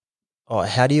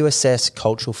how do you assess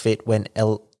cultural fit when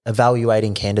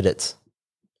evaluating candidates?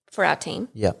 For our team?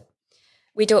 Yeah.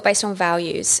 We do it based on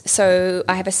values. So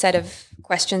I have a set of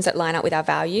questions that line up with our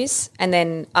values, and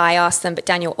then I ask them, but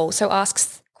Daniel also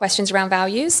asks questions around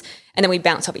values, and then we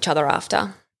bounce off each other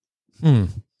after.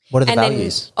 What are the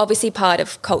values? Then obviously part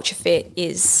of culture fit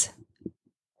is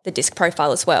the DISC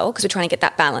profile as well, because we're trying to get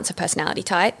that balance of personality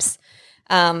types.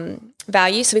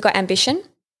 Values, so we've got ambition,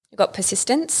 we've got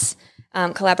persistence,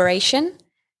 collaboration,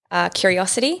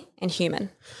 curiosity, and human.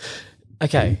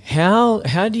 Okay,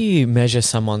 how do you measure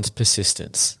someone's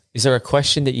persistence? Is there a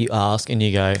question that you ask and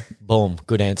you go, boom,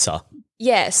 good answer?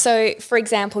 Yeah, so for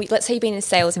example, let's say you've been in a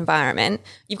sales environment,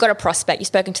 you've got a prospect, you've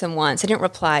spoken to them once, they didn't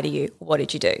reply to you, what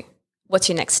did you do? What's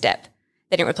your next step?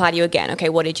 They didn't reply to you again, okay,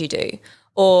 what did you do?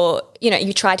 Or,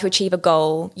 you try to achieve a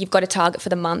goal, you've got a target for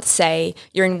the month, say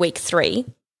you're in week 3,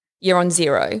 you're on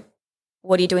 0,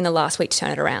 what do you do in the last week to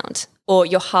turn it around? Or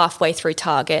you're halfway through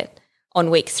target on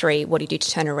week 3, what do you do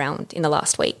to turn it around in the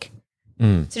last week?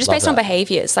 So just based on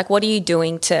behaviours, like what are you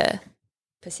doing to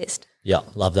persist? Yeah,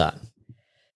 love that.